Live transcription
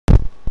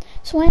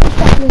So I ended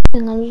up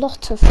losing a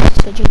lot of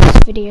footage in this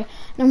video,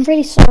 and I'm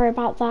really sorry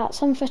about that.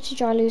 Some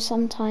footage I lose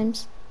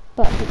sometimes,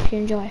 but I hope you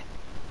enjoy.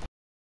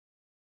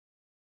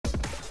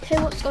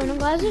 Hey, what's going on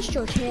guys, it's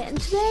George here, and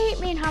today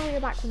me and Harry are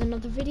back with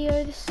another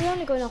video. This is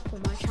only going up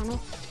on my channel,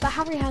 but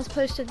Harry has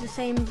posted the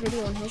same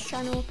video on his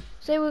channel.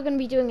 Today we're going to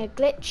be doing a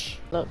glitch.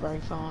 Look very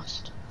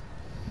fast.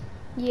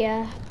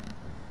 Yeah.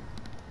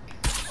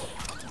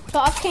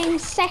 But I came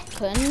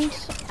second,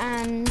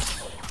 and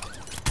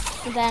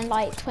then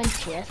like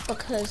 20th,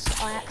 because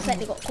I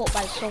accidentally got caught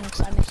by the storm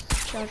because I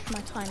misjudged my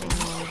timing.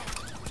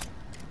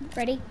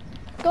 Ready?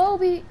 Go,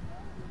 be.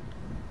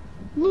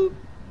 Woo.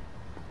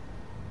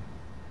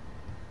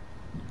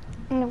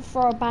 I'm gonna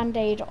throw a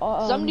band-aid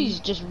on. Somebody's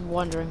just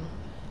wondering.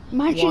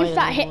 Imagine if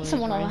that hit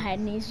someone on the head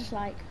and he's just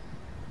like,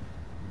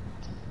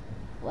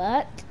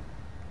 what?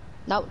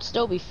 That would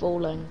still be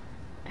falling.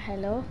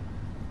 Hello?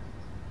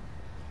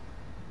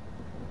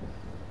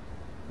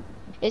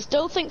 It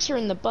still thinks you're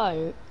in the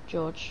boat,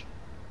 George.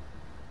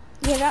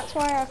 Yeah, that's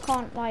why I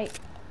can't like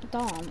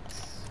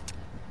dance.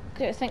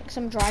 Because it thinks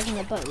I'm driving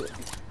a boat.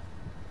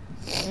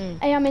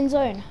 Hey, I'm in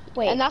zone.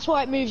 Wait. And that's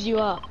why it moves you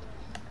up.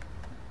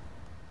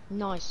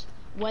 Nice.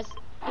 Where's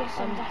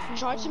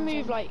try to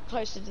move like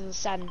closer to the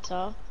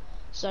center,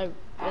 so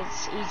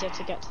it's easier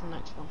to get to the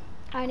next one.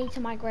 I need to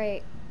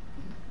migrate.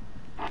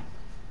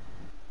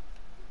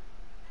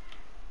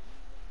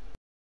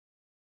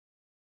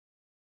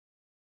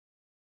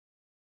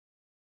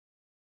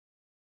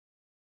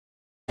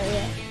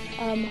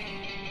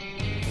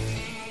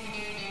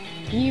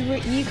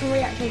 You can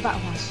react to the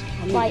battle pass.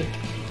 Like,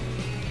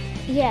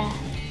 yeah.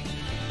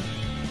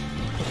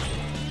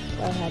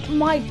 Go ahead.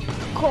 My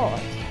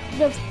God,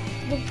 the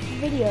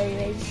video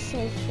is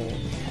so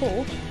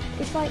cool.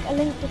 It's like a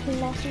link between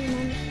last season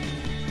and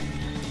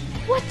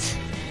what?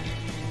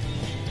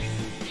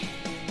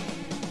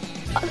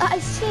 Oh, that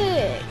is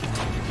sick.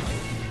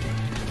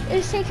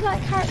 It's taking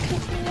like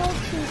characters from the old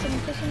season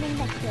and putting them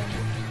back in.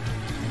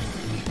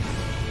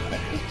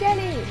 It's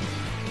Jelly.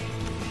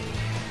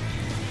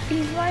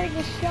 He's riding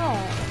a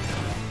shark.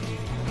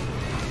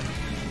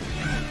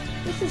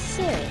 This is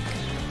sick.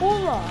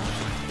 Aura.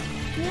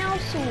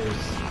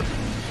 Meowscles.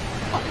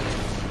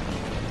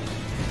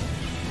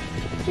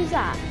 What is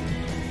that?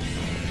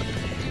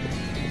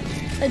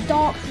 A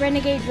dark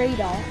renegade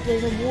radar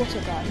with a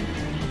water gun.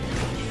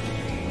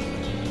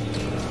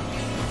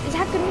 Is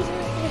that good reason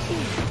for the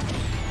sea?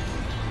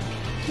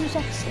 2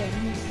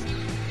 seconds.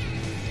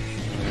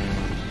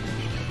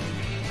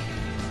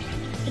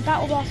 The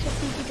battle blast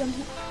for people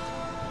jumping.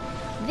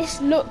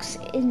 This looks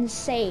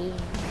insane.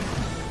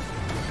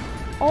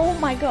 Oh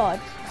my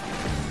God.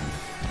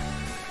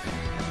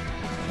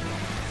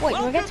 Wait,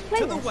 do I get to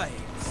play the this?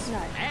 waves,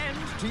 No. and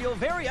to your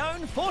very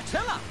own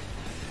Fortilla.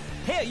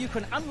 Here you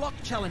can unlock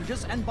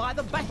challenges and buy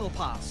the battle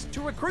pass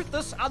to recruit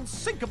this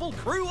unsinkable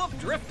crew of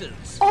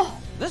drifters. Oh!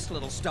 This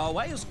little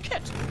stowaway is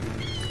Kit.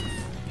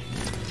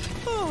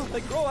 Oh,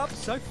 they grow up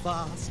so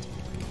fast.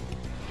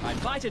 I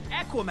invited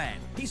Aquaman.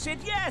 He said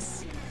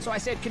yes. So I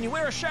said, can you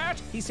wear a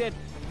shirt? He said,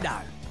 no.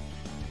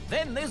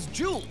 Then there's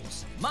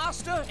Jules,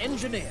 master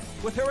engineer,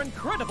 with her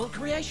incredible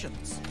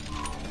creations.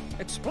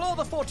 Explore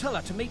the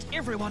Fortilla to meet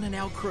everyone in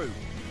our crew.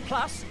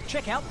 Plus,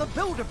 check out the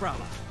Build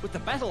Umbrella. With the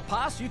Battle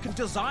Pass, you can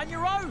design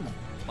your own.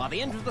 By the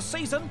end of the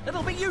season,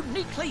 it'll be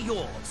uniquely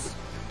yours.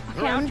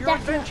 Okay, I'm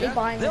definitely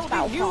buying this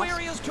there'll be new Battle Pass.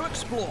 areas to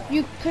explore.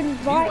 You can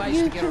ride,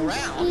 you can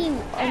see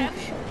and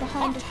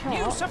behind the hot new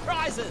shark.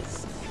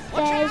 surprises.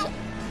 Watch There's out.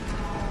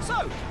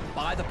 So,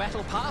 buy the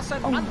Battle Pass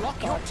and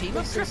unlock your team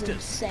of this is drifters.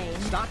 insane.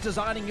 Start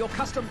designing your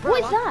custom What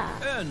is umbrella.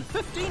 that? Earn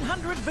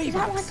 1,500 Is that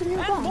V-Bucks like a new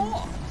and gun?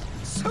 more.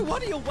 So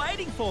what are you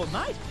waiting for,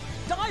 mate?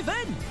 Dive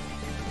in.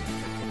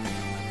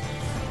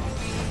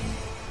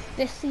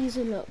 This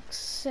season looks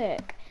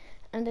sick,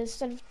 and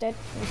instead of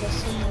Deadpool, there's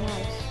someone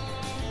else.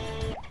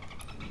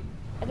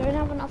 I don't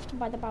have enough to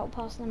buy the battle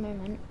pass at the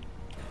moment.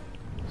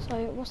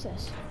 So what's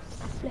this?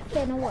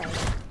 Flipping away.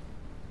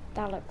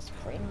 That looks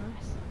pretty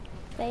nice.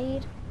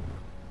 Fade,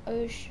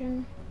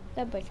 Ocean,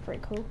 they're both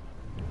pretty cool.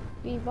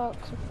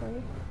 V-Bucks are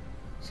free.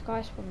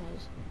 Sky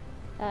Swimmers,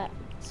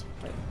 that's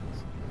free.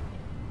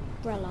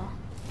 Umbrella.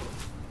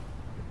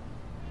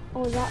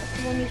 Oh, that's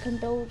the one you can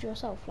build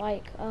yourself,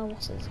 like,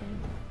 what's his name?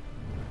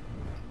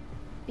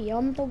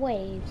 Beyond the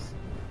Waves.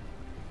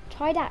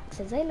 Tide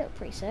axes, they look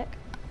pretty sick.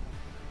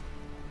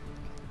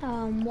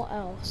 What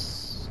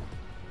else?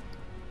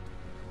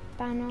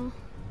 Banner.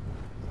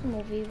 Some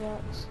more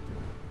V-Bucks.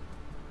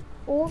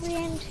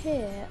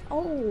 Orienteer.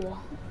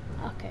 Oh,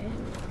 okay.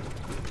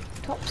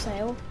 Top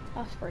sail.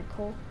 That's pretty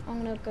cool.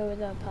 I'm gonna go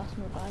with a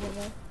personal guide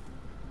though.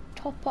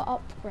 Topper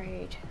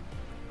upgrade.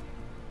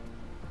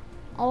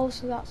 Oh,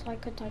 so that's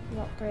like a type of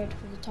upgrade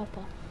for the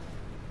topper.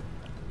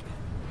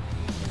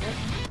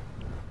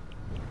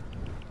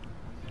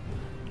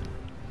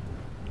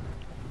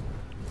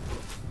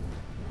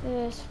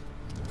 There's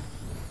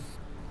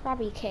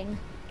Krabby King.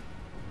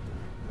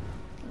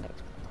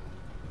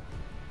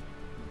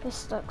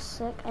 This looks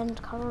sick.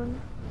 End current.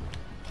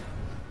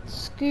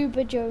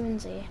 Scuba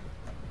Jonesy.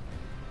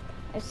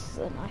 It's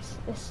a nice,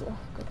 it's a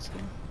good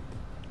skin.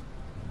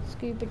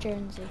 Scuba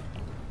Jonesy.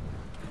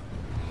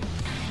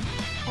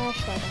 Air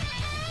Shredder.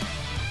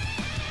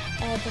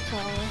 Air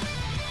Guitarist.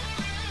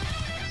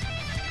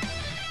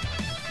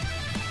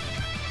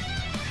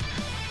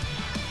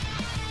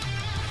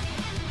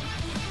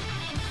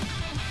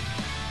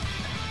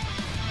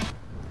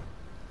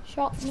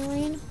 Shark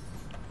Marine.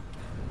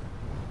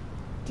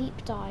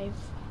 Deep Dive.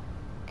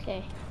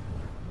 Okay.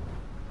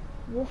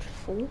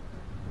 Waterfall.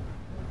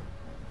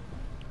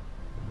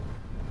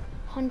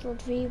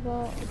 100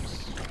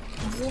 V-Bucks.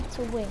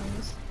 Water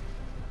Wings.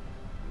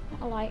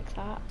 I like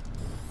that.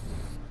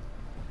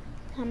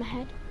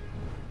 Hammerhead.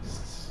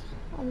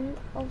 A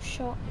lot of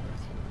shark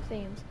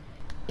themes.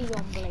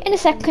 In a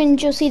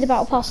second you'll see the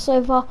battle pass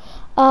over.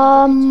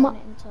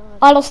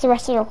 I lost the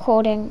rest of the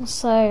recording,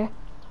 so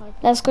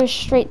let's go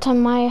straight to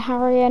my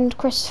Harry and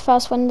Chris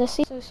first one this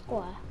season. So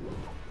square.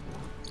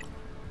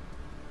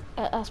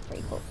 That's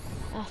pretty cool.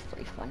 That's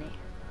pretty funny.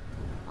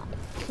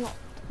 It's not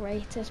the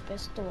greatest, but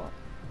it's still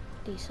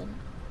decent.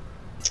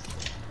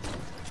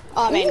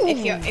 Oh, I mean,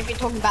 if you're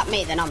talking about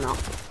me, then I'm not.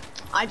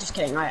 I'm just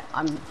kidding. I'm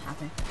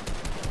happy.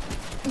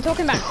 I'm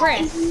talking about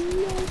Chris.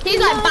 He's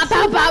like ba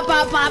ba ba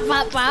ba ba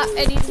ba ba,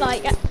 and he's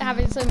like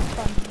having so much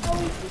fun.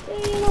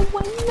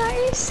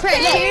 Chris,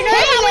 you know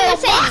how we're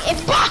saying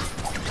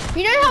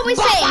you know how we're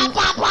saying.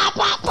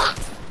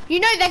 You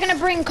know they're gonna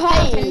bring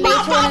cars in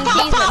later on in the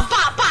season.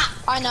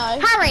 I know.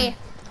 Harry,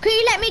 could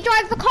you let me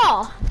drive the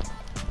car?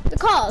 The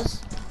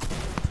cars.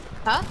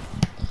 Huh?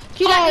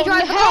 Can you let me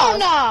drive the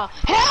cars?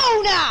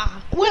 Hell nah!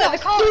 Well,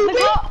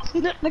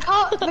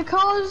 the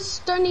cars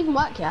don't even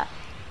work yet.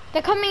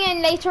 They're coming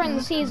in later in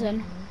the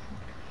season.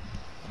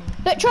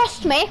 But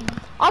trust me,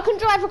 I can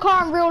drive a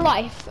car in real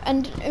life,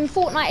 and in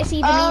Fortnite it's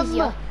even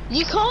easier.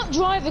 You can't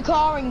drive a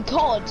car in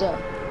COD.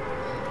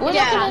 We're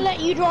not gonna let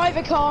you drive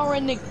a car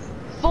in the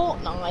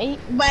Fortnite.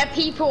 Where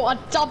people are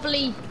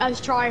doubly as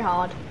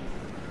tryhard.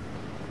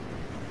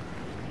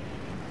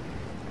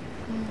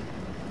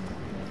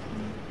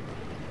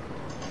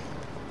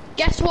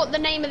 Guess what the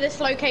name of this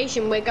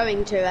location we're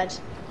going to, Ed?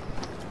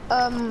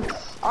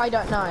 I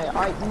don't know.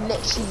 I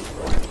literally...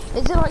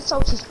 Is it like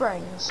Salty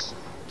Springs?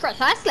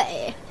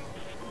 Precisely.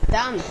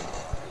 Damn.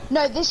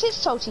 No, this is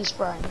Salty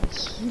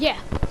Springs. Yeah.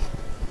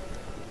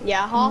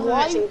 Yeah, half of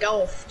it's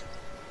engulfed.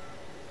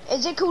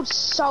 Is it called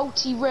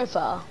Salty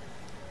River?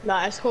 No,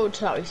 it's called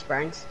Salty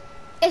Springs.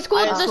 It's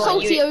called the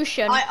Salty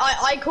Ocean.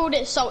 I called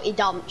it Salty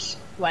Dumps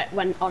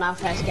when on our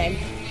first game.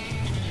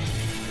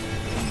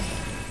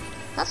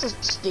 That's a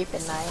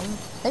stupid name.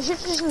 They should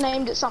have just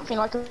named it something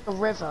like a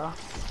river.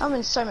 That would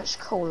be so much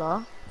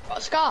cooler. Got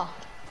a scar.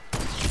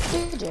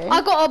 Did you?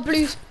 I got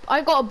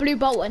a blue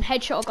bolt and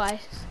headshot,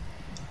 guys.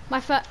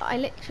 I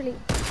literally.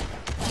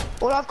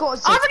 All I've got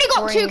is I've already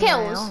got 2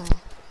 kills.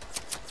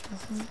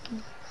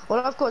 All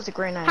I've got is a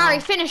green nail. Harry,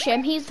 finish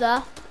him. He's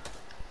there.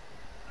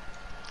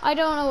 I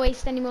don't want to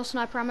waste any more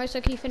sniper ammo, so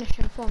can you finish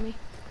him for me?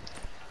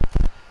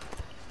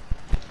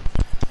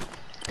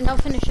 And I'll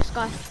finish this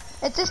guy.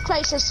 Is this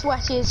place as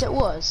sweaty as it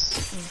was?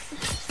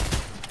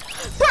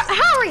 Bro,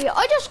 Harry,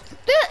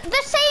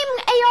 the same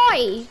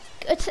AI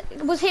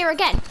was here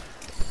again.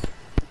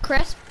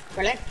 Chris.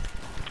 Really?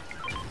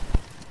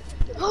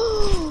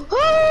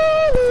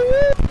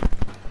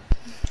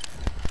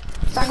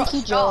 Thank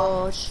you,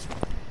 George.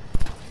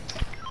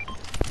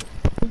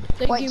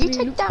 Wait, do you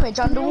take damage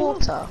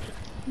underwater?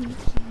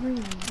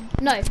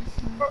 No.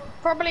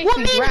 Probably. What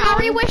me and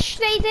Harry wish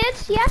they did,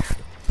 yeah?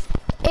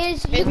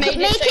 Is you could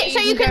make it so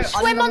you can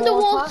swim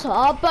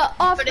underwater, but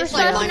after a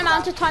certain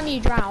amount of time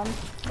you drown.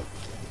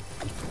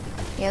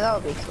 Yeah, that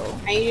would be cool.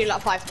 And you do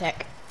like 5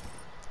 tick.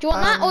 Do you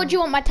want that, or do you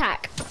want my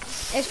tack?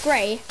 It's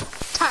grey.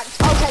 Tack.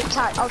 I'll take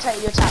tack. I'll take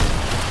your tack.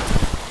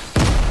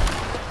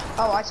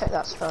 Oh, I took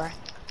that. Sorry.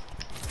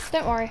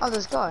 Don't worry. Oh,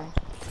 there's a guy.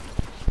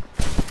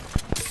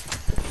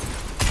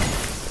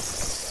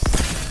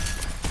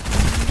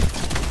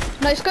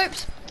 No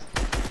scopes.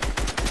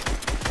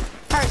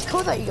 Harry, it's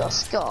cool that you got a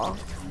scar.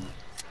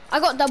 I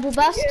got double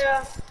burst.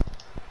 Yeah.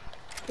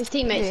 His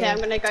teammate's here. I'm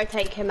gonna go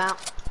take him out.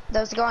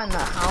 There's a guy in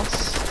that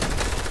house.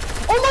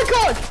 Oh my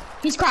god!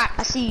 He's cracked.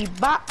 I see you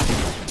back.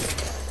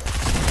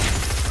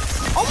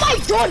 Oh my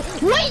god!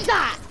 What is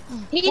that?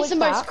 He's the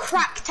most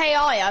cracked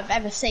AI I've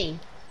ever seen.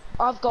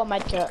 I've got a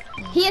medkit.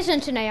 He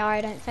isn't an AI, I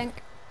don't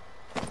think.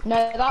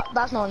 No,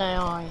 that's not an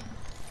AI.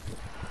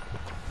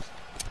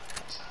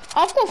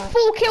 I've got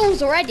 4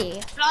 kills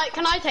already.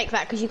 Can I take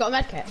that because you got a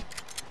medkit?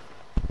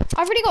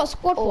 I've already got a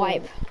squad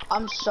wipe.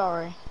 I'm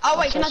sorry. Oh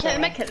wait, can I take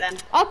the medkit then?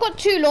 I've got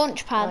 2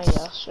 launch pads. Oh,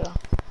 yeah, sure.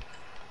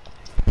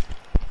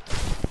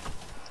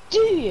 Do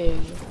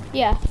you?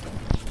 Yeah.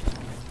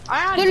 I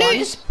had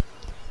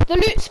The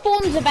loot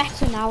spawns are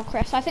better now,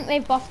 Chris. I think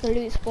they've buffed the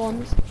loot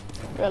spawns.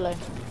 Really?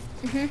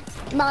 Mhm.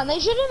 Man, they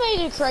should have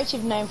made a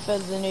creative name for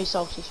the new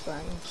Salty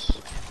Springs.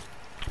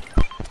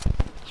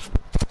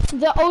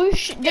 The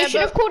ocean. They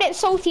should have called it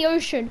Salty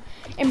Ocean.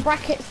 In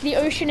brackets, the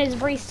ocean is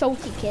very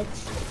salty,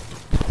 kids.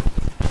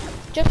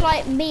 Just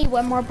like me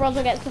when my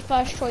brother gets the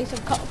first choice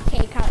of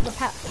cupcake out the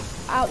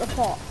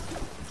pot.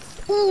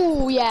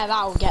 Ooh, yeah,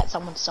 that'll get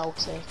someone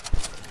salty.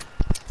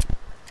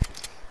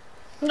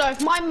 No,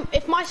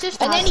 if my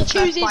sister And has then he the first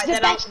chooses bite, the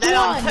then best then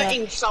I'm one.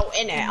 putting salt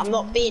in it. I'm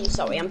not being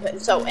salty. I'm putting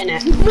salt in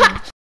it.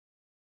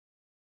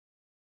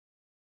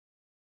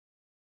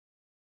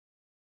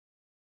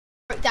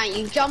 Down,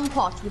 you jump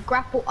off, you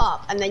grapple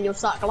up, and then you'll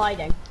start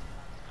gliding.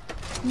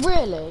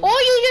 Really? Or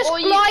you just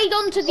glide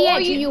onto the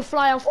edge and you'll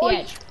fly off the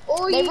edge.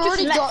 Or They've you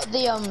already just got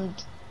the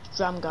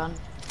drum gun.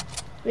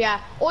 yeah.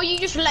 Or you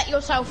just let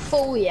yourself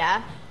fall,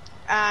 yeah,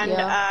 and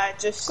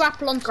just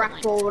Grapple onto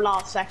grapple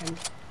last second.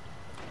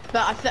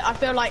 But I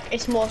feel like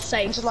it's more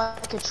safe. It's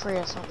like a tree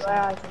or something.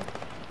 Yeah, I think.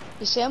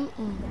 You see him?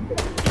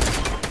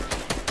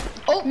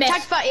 Oh, Miss.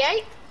 tag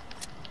 38.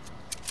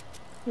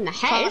 In the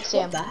head? Can't see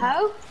What him. the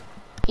hell?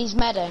 He's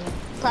medding.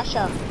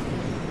 Pressure.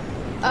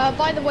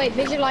 By the way,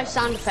 Visualize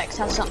Sound Effects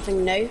has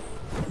something new.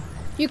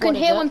 You can What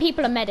is hear it? when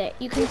people are medic.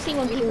 You can see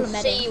when You people are can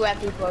medic. see where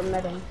people are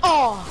medding.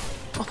 Oh!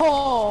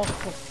 Oh!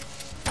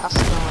 That's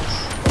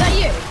nice. Is that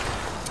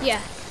you?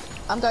 Yeah.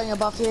 I'm going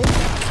above you.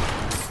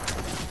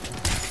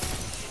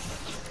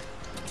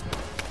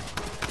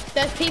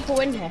 There's people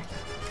in here.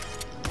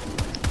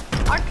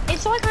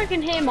 It's like I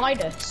can hear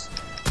Midas.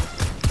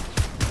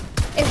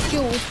 It's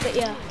Jules, but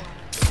yeah.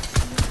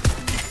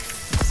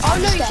 Oh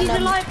no, Stand she's up.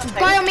 alive. I think.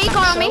 Guy on me,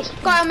 guy on me,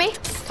 guy on me.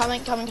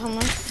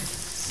 Coming.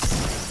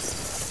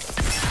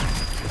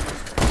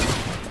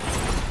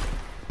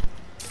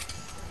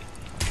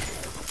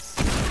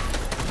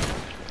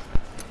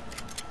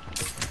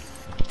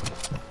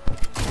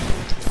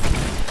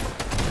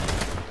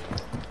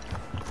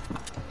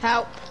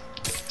 Help.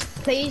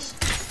 Please.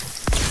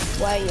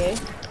 Where are you?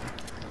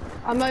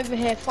 I'm over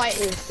here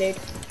fighting this dude.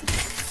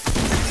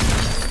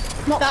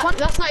 Not fun.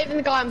 That's not even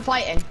the guy I'm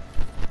fighting.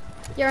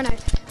 You're a no.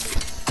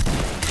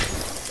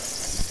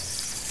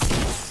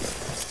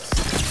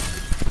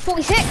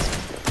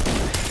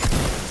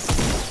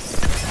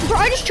 46. Bro,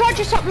 I just charged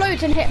this up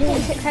loads and hit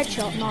 46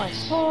 headshot.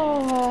 Nice.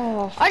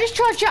 Oh. I just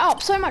charged it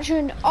up so much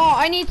and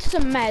I need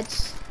some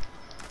meds.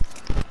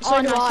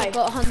 So do nice, I. I've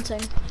got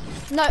hunting.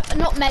 No,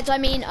 not meds, I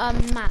mean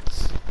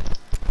mats.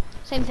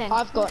 Same thing.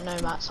 I've got no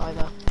mats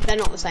either. They're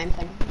not the same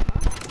thing.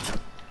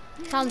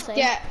 Hunting.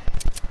 Yeah.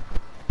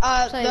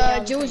 So the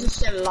other Jules thing. is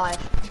still alive.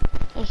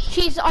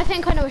 She's, I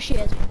think I know where she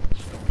is.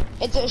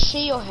 Is it a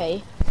she or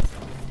he?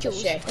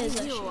 Jules. She. Is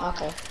it?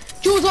 Okay.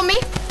 Jules on me.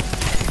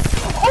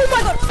 Oh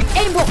my god.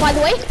 Aimbot by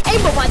the way.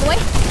 Aimbot by the way.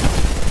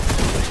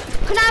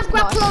 Can I have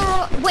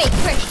grappler or... Wait,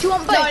 Chris, do you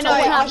want both? No,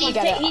 Or can I have he's,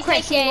 get it. he's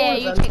Chris, taking yeah, all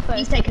you of them. take both.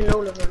 He's taking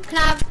all of them.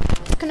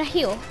 Can I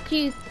heal? Can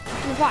you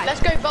revive?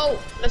 Let's go Volt.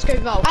 Let's go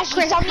Volt.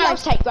 Actually, Chris, somebody how-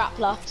 else take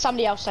grappler.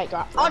 Somebody else take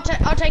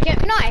grappler. I'll take it.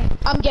 Can I?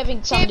 I'm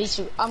giving somebody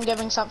to. I'm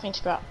giving something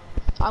to grab.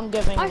 I'm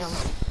giving. I don't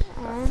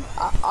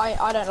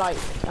like.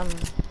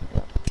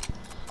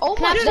 Oh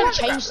Can my! I They've have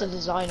changed the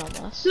design on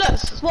this. Look,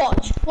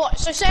 watch.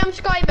 So say I'm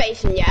sky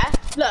basing, yeah?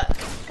 Look,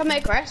 come here,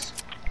 Chris.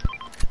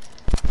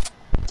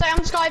 Say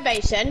I'm sky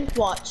basing,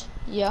 watch.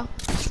 Yeah.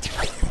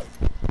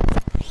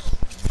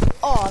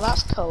 Oh,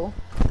 that's cool.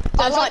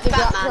 I Sounds like like the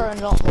Batman.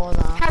 grappler a lot more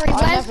now. Harry, I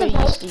where's never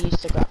the used to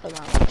use the grappler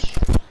that much.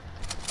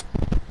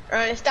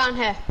 Alright, it's down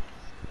here.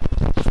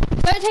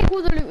 Don't take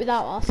all the loot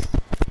without us.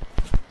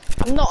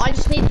 I'm not, I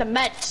just need the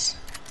meds.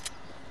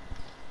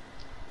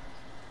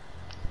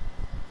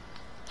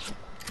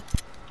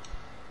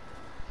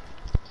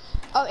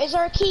 Oh, is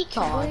there a key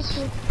card?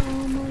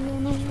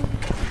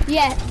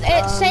 Yeah,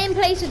 it's same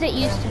place as it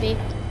used to be.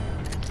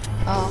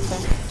 Oh,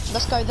 okay.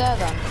 Let's go there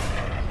then.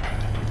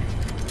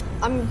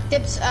 I'm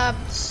dips,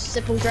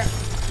 sip and drip.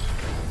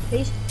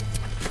 Please?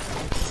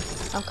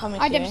 I'm coming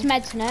I to dipped you.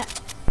 meds in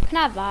it. Can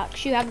I have that?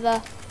 'Cause you have the...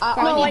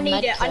 No, I need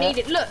need it, I need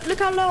it. Look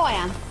how low I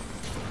am.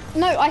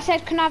 No, I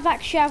said can I have that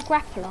 'cause you have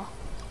grappler.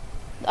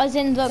 As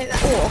in the Take that.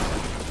 core.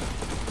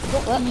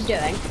 What are you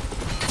doing?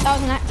 That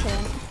was an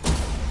accident.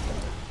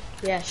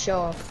 Yeah,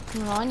 sure.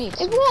 No, I need. It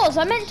Some. was,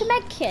 I meant to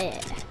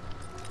medkit.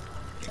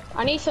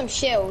 I need some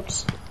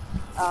shields.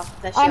 Oh,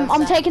 there's shields I'm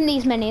there. taking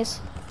these minis.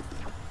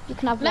 You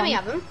can have Let one. me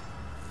have them.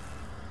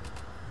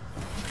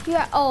 You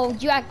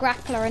had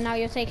grappler and now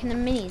you're taking the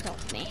minis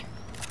off me.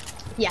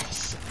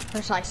 Yes,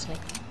 precisely.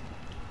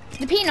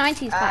 The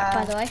P90's back,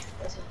 by the way.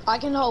 I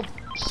can hold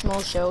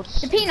small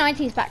shields. The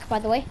P90's back, by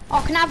the way.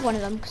 Oh, can I have one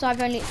of them? Because I've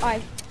got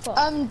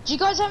Do you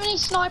guys have any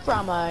sniper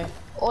ammo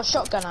or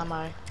shotgun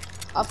ammo?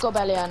 I've got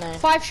barely any.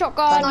 5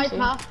 shotgun, Thank you.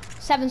 Sniper.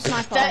 7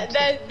 sniper. There's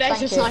Thank your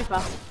you.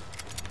 sniper.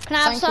 Can I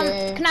have Thank some?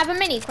 you. Can I have a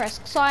mini, Chris?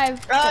 Because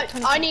I've got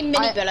 20. I need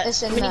mini It's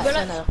bullets. in Mini there, it's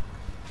bullets. in there.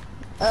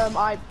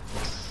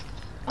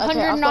 Okay, I've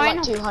got 109.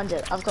 like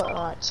 200. I've got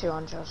like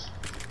 200.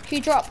 Can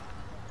you drop?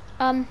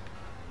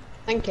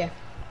 Thank you.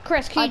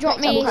 Chris, can you I drop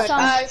picked me up some?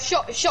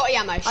 Shotty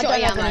ammo. I Shotty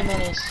don't have ammo.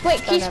 any minis.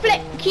 Wait, can you Don't have split?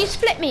 any Can you minis.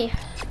 split me?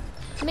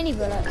 Mini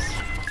bullets.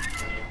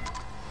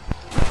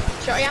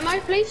 Shotty ammo,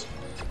 please.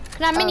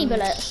 Can I have mini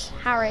bullets,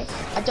 Harry?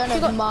 I don't You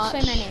have got so much,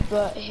 many.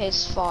 but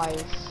here's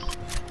 5.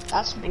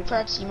 That's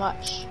pretty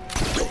much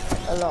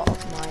a lot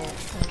of my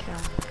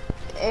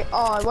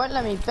oh, it won't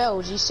let me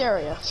build. You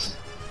serious?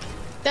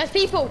 There's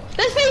people.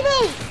 There's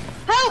people.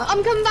 Help!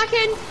 I'm coming back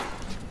in.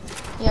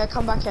 Yeah,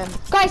 come back in.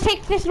 Guys,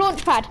 take this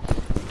launch pad.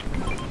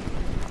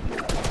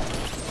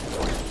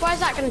 Where's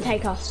that gonna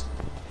take us?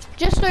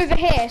 Just over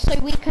here, so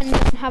we can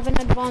have an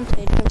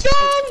advantage.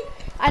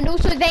 And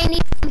also, they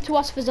need to come to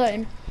us for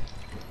zone.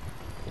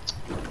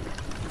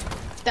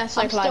 That's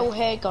so I'm close. still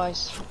here,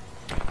 guys.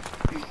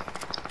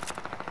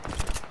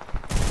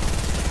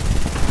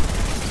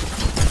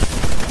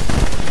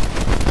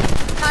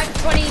 Tag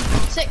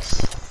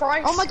 26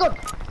 fries. Oh my god.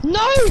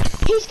 No!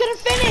 He's gonna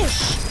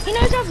finish! He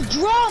knows how to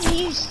drum!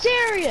 He's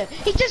serious!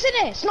 He's just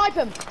in it! Snipe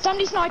him!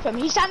 Somebody snipe him!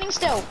 He's standing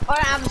still! I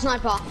don't have a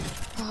sniper.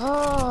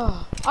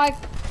 Oh. I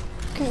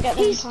couldn't get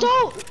them. He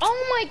stole!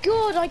 Oh my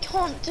god, I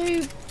can't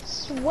do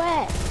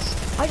sweat.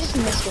 I just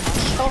missed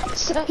all my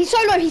shots. He's so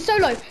low, he's so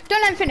low.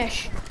 Don't let him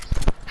finish.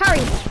 Harry,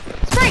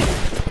 spray!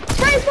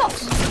 Spray his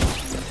box!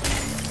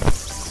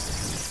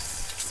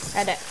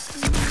 Edit.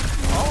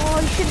 Oh,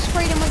 you should have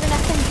sprayed him with an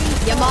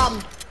SMG. Your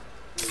mum.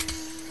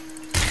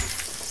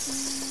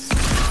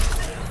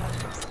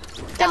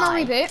 Demo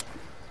reboot.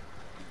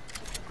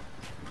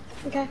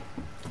 Okay.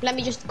 Let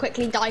me just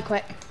quickly die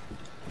quick.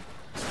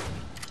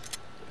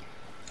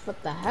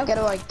 What the hell? Get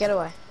away, get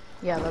away.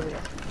 Yeah, there we go.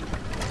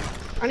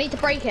 I need to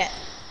break it.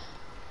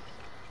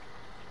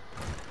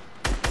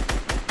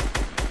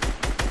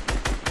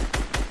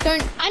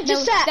 Don't. And No,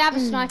 just they set. have a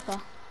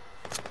sniper.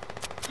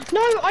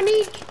 No, I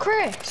need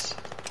Chris.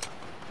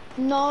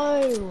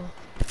 No.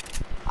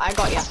 I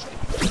got you.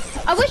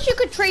 I wish you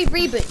could trade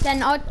reboots,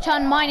 then I'd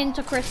turn mine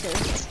into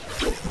Chris's.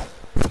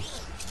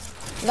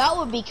 That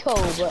would be cool,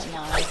 but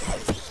no.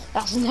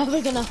 That's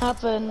never gonna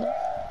happen.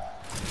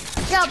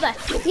 Get up there.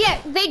 Yeah,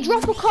 they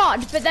drop a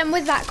card, but then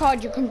with that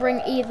card you can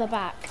bring either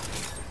back.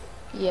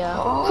 Yeah.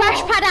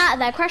 Crash pad out of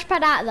there, crash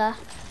pad out of there.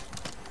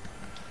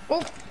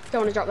 Oh,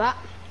 don't want to drop that.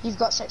 You've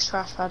got 6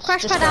 crash pads.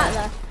 Crash Just pad go. out of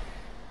there.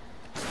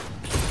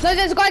 No,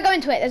 there's a guy going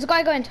to it, there's a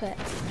guy going to it.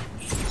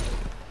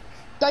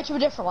 Go to a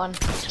different one.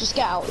 Just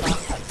get out now.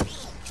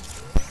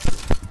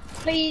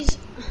 Please.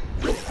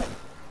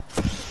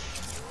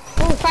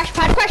 Oh, crash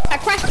pad, crash pad,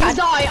 crash I'm gonna pad.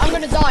 die. I'm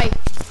gonna die.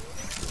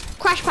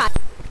 Crash pad.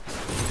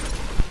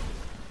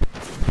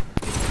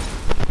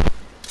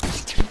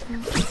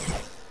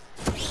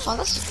 Oh,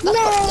 that's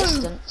got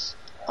distance.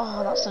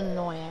 Oh, that's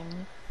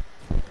annoying.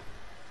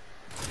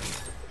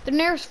 The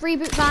nearest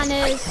reboot van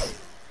is...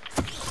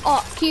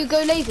 Oh, can you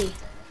go lazy?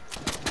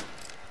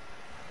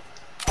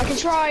 I can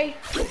try.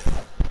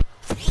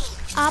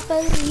 I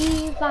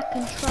believe I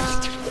can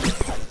try.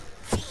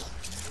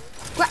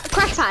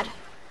 Crash pad.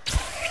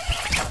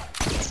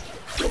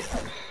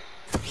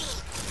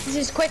 This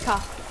is quicker.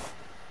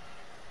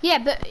 Yeah,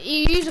 but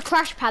you use a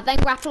crash pad, then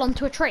grapple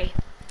onto a tree.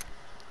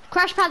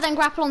 Crash pad, then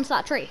grapple onto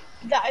that tree.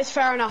 That is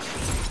fair enough.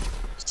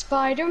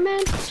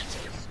 Spider-Man.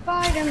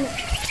 Spider-Man.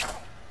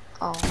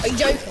 Oh. Are you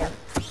joking?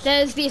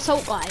 There's the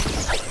assault guys.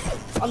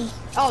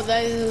 Oh,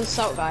 those are the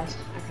assault guys.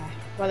 Okay.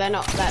 Well, they're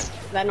not that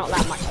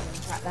much of a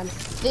threat then.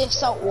 The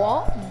assault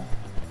what?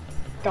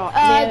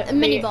 God, The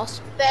mini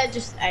boss. They're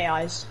just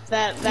AIs.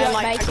 They're You won't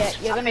like make it.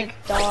 You're gonna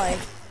die.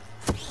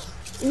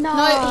 No.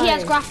 No, he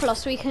has grappler,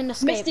 so we can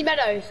escape. Misty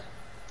Meadows.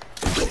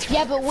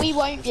 Yeah, but we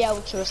won't be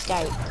able to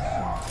escape.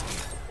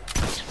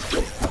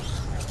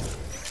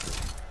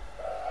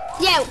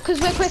 Yeah, because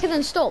we're quicker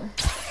than Storm.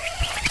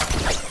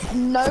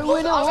 No, we're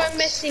I'll not. go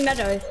Misty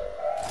Meadows.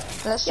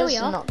 Let's Here we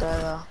just are. not go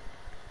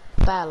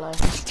there. Barely.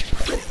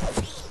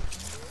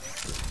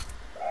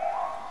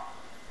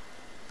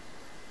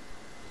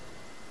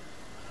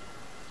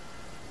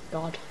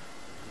 God.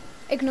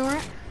 Ignore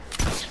it.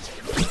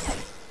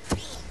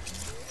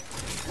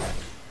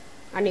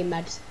 I need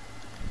meds.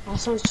 Oh,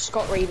 someone's just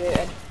got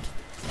rebooted.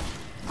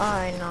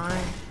 I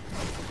know.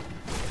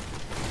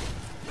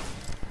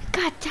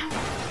 God damn it.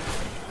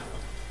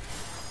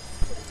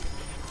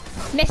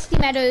 Misty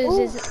Meadows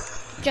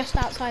is just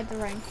outside the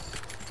ring.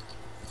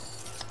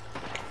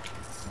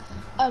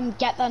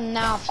 Get there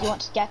now if you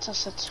want to get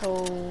us at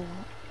all.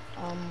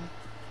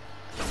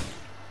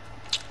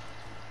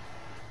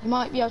 You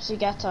might be able to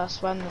get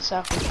us when the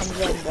circle comes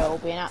in, but it'll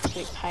be an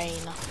absolute pain.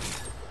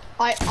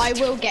 I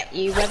will get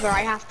you, whether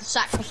I have to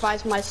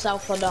sacrifice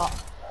myself or not.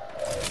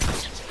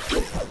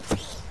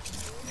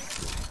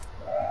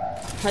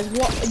 Cause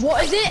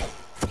what is it?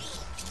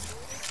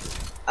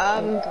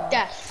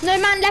 Death. No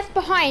man left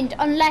behind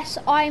unless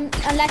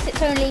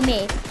it's only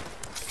me.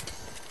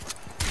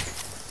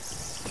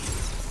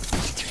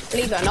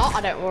 Believe it or not,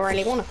 I don't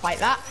really want to fight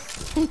that.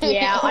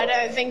 Yeah, I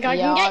don't think I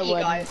Yeah, can get I you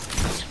wouldn't.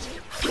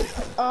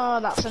 guys. Oh,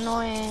 that's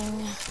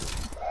annoying.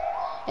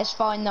 It's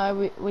fine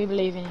though, we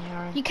believe in you,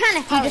 Harry. You can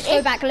if you just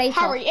go back later.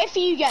 Harry, if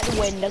you get the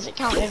win, does it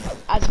count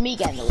as me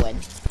getting the win?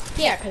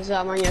 Yeah, because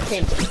I'm on your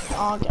team.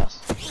 Oh, I guess.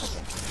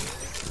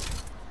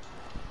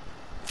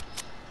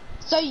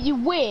 So you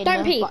win.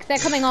 Don't peek, but- they're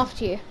coming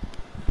after you.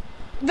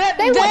 They want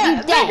you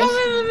They're dead. coming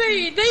for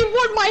me. They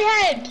want my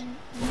head.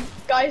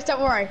 Guys,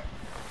 don't worry.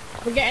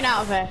 We're getting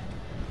out of here.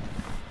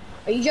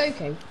 Are you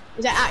joking?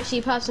 Is there actually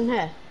a person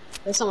here?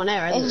 There's someone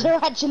here, Is isn't there?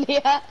 there actually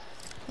a...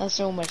 That's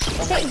almost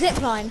funny. Take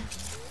zip line.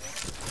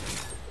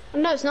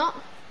 No, it's not.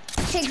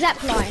 Take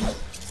zip line.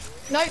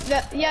 No,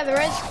 yeah,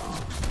 there is.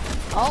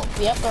 Oh,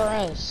 yep,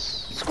 there is.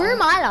 Screw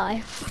my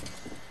life.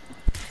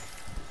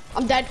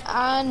 I'm dead.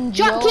 And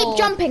Keep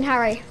jumping,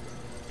 Harry.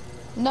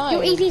 No.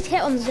 You're easy to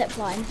hit on the zip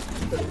line.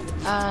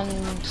 And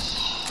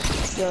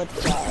you're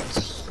dead.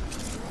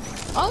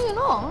 Oh, you're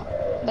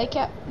not. They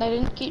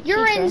didn't keep.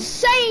 You're shooting.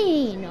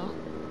 insane.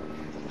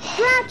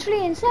 You're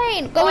actually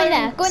insane. Go in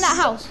there. Go in that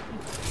house.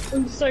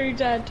 I'm so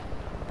dead.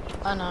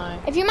 I know.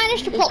 If you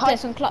manage to pop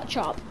this and clutch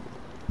up.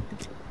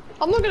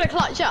 I'm not gonna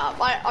clutch up.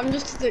 I'm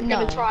just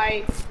gonna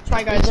try go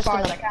You're as just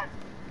far gonna- as I can.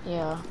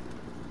 Yeah.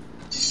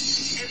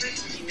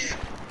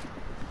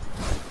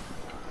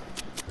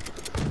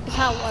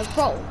 How I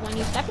roll. When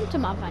you step into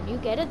my van, you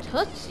get a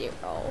Tootsie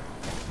Roll.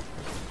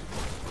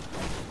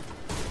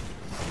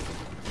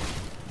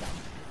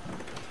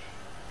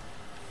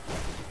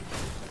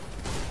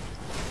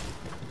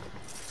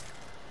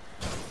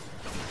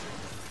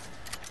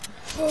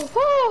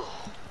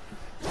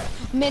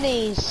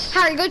 Minis.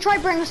 Harry, go try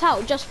bring us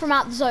out just from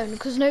out the zone,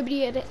 because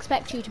nobody would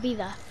expect you to be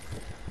there.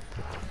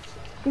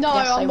 No,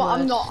 Yes, I'm they not. I'm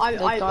would. not. The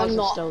guys I'm are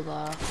not. still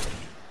there.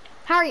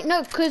 Harry,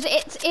 no, because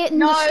it's in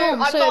No, the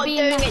storm, I'm so not it'd be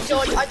in doing the... it,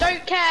 George. I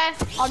don't care.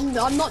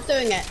 I'm not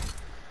doing it.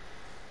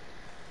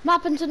 What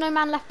happened to No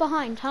Man Left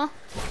Behind, huh?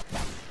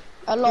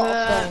 A lot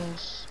of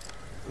things.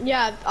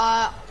 Yeah.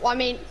 I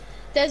mean,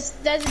 there's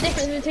a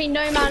difference between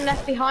No Man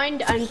Left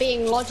Behind and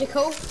being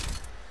logical.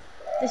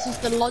 This is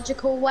the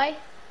logical way.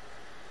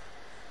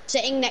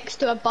 Sitting next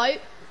to a boat.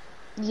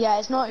 Yeah,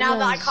 it's not. Now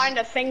that I even- kind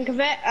of think of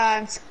it,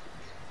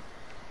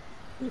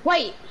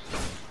 wait.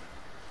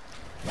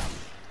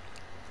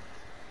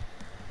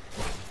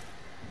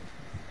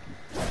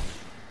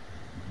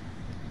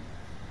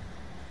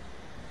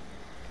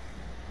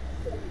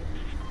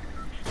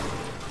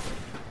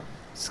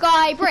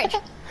 Sky Bridge.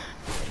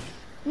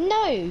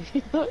 No.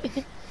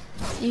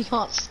 You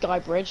can't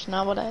skybridge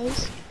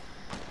nowadays.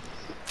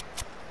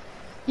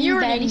 You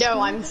already barely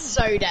know I'm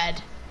so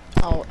dead.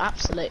 Oh,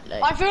 absolutely.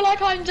 I feel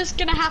like I'm just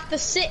gonna have to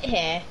sit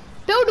here.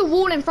 Build a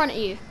wall in front of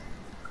you.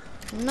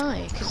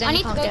 No, because I then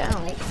need you to can't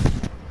go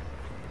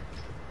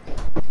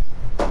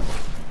get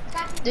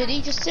out. Did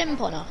he just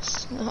simp on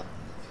us?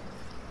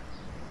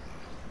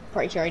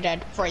 Pretty sure he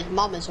did. For his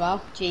mum as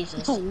well.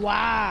 Jesus. Oh,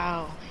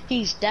 wow.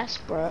 He's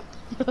desperate.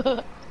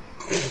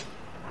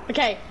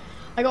 Okay,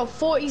 I got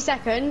 40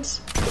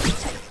 seconds.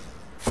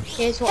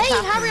 Here's what's Hey,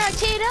 happening. Harry, I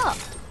tiered up.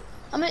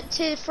 I'm at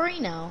tier 3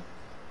 now.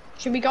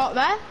 Should we go up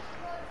there?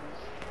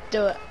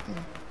 Do it.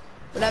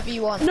 Whatever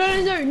you want. No,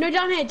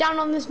 down here, down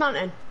on this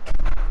mountain.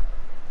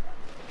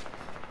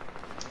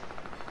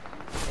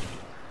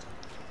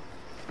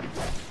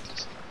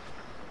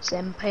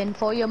 Simping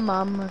for your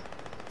mum.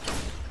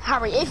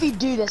 Harry, if you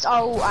do this,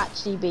 I'll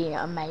actually be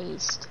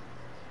amazed.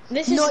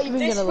 This Not even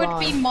this gonna would lie.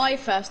 be my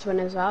first one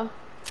as well.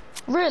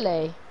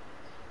 Really?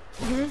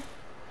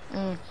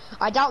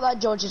 I doubt that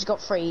George has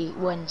got 3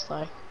 wins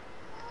though.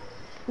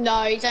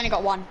 No, he's only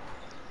got one.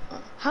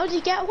 How did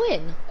he get a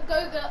win?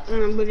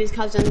 With his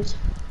cousins.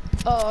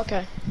 Oh,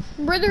 okay.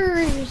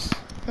 Brothers.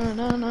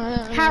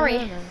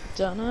 Harry.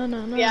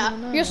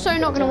 Yeah. You're so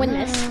not gonna win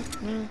this.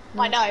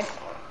 I know.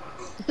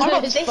 I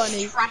got It's this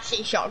funny.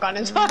 trashy shotgun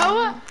as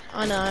well.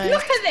 I know.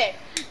 Look at this.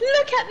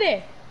 Look at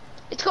this.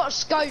 It's got a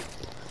scope.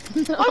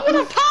 I'm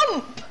gonna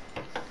pump.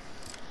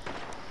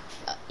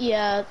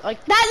 Yeah, That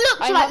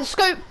looks I like have- the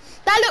scope.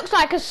 That looks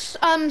like a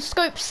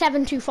scope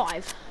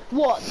 725.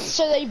 what?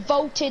 So they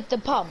volted the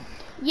pump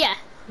Yeah.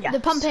 Yes. The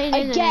pump in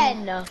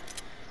again?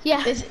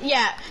 Yeah. This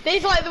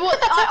is like what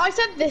I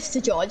said this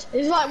to George.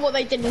 It's like what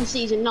they did in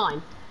season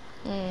 9.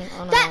 I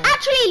know. That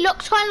actually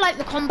looks kind of like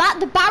the combat.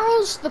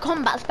 The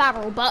combat's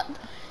barrel, but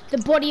the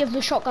body of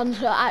the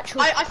shotguns are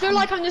actually. I feel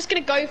like I'm just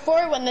gonna go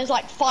for it when there's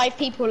like 5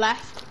 people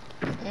left,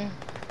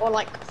 or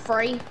like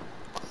 3.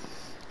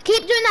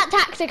 Keep doing that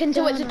tactic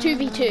until it's a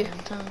 2v2.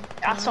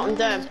 That's what I'm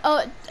doing.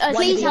 Oh, at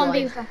least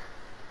 1v1.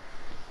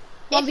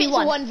 If it's a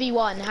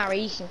 1v1, Harry,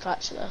 you can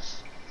clutch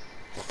this.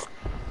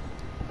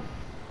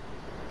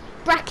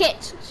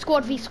 Bracket.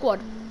 Squad v squad.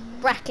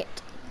 Bracket.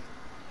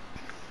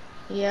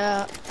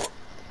 Yeah.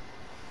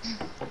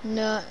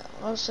 No,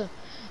 also,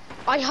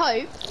 I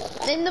hope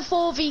in the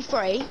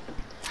 4v3,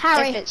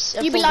 Harry, If it's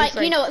a you'd be like,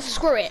 4v3. you know what?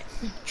 Screw it.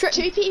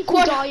 2 people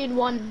Quad- die in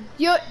one.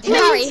 You're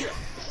Please,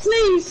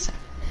 please.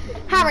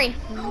 Harry.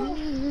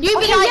 You'd be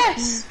Okay, like,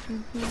 yes.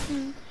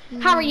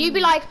 Harry, you'd be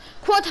like,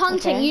 quad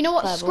hunting. Okay, You know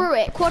what? clever. Screw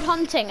it. Quad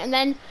hunting, and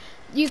then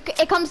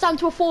it comes down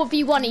to a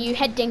 4v1, and you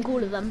head dink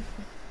all of them.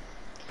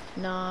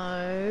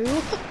 No.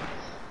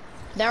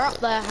 They're up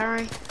there,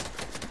 Harry.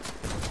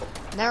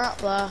 They're up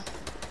there.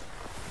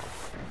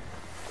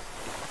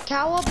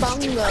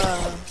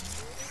 Cowabunga.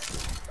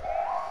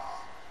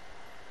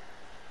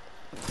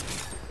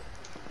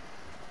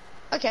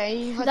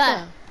 Okay, right There.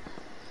 there.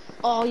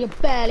 Oh, you're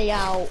barely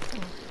out.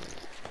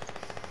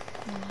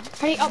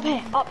 Hey, up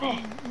here, up here.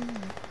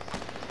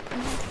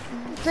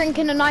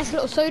 Drinking a nice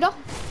little soda.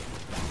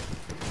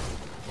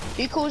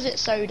 Who calls it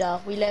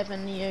soda? We live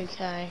in the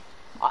UK.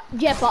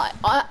 Yeah,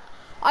 but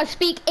I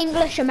speak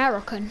English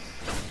American.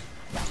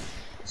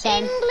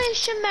 Same.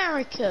 English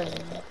American.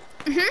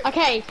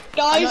 Okay, I'm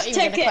guys, not even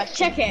check gonna it, question.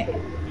 check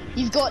it.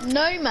 You've got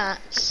no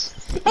mats.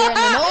 You're in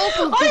an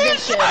awful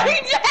position.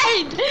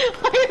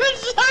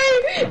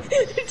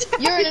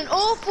 You're in an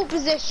awful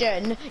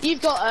position.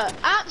 You've got an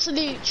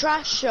absolute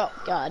trash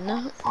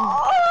shotgun.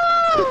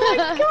 Oh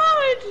my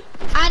god!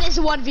 And it's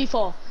a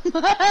 1v4.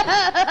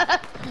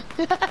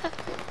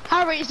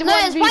 Harry, it's a 1v4. No,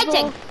 it's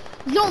fighting.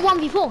 It's not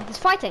 1v4, it's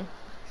fighting.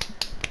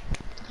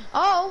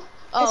 Oh,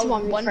 It's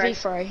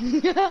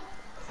 1v3.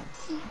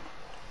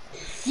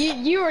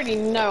 You already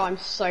know I'm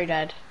so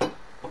dead.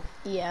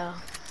 Yeah.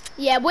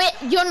 Yeah,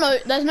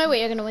 there's no way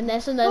you're gonna win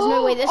this, and there's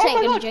no way this ain't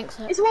my gonna God. jinx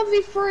it. It's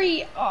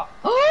 1v3. Oh,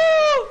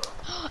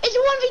 it's a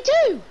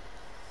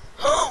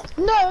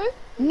 1v2.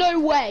 No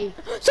way.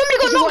 Somebody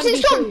got It's a knocked in 1v2.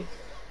 stone.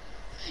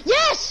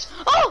 Yes.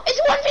 Oh, it's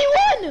a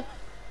 1v1.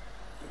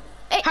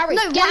 Harry,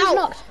 no, get one's out.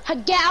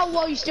 knocked. Get out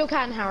while you still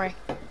can, Harry.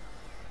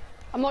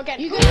 I'm not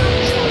getting. You can.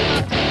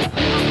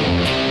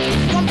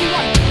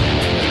 1v1.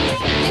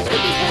 This could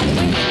be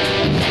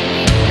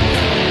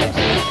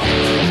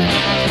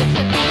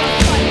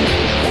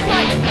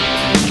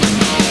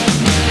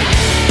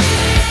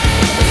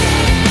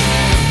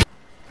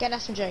Get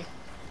SMG.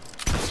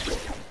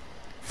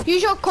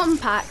 Use your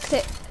compact,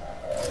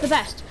 it's the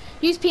best.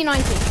 Use P90.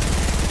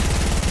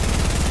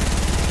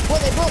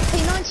 What, they brought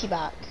P90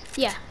 back?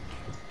 Yeah.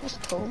 That's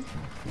cool.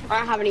 I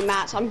don't have any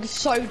mats. I'm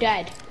so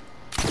dead.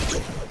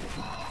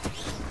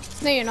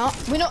 No, you're not.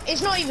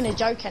 It's not even a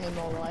joke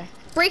anymore, though.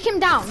 Break him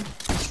down.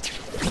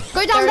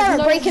 Go down there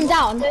and break him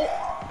down.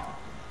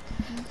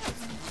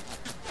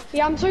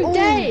 Yeah, I'm so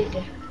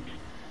dead.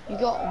 You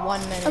got 1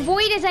 minute.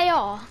 Avoid his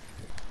AR.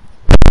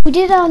 We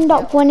did end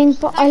up winning,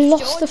 but I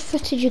lost the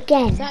footage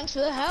again. Thanks for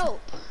the help.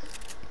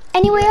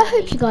 Anyway, I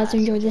hope you guys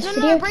enjoyed this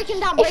video. No, break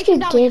him down. If Break you him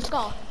down. Oh with Oh your your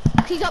skull.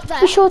 skull. He's up there.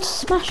 Oh Be sure to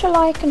smash a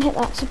like and hit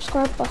that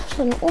subscribe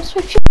button. Also,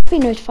 if you want to be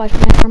notified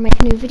whenever I make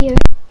a new video,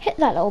 hit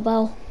that little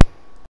bell.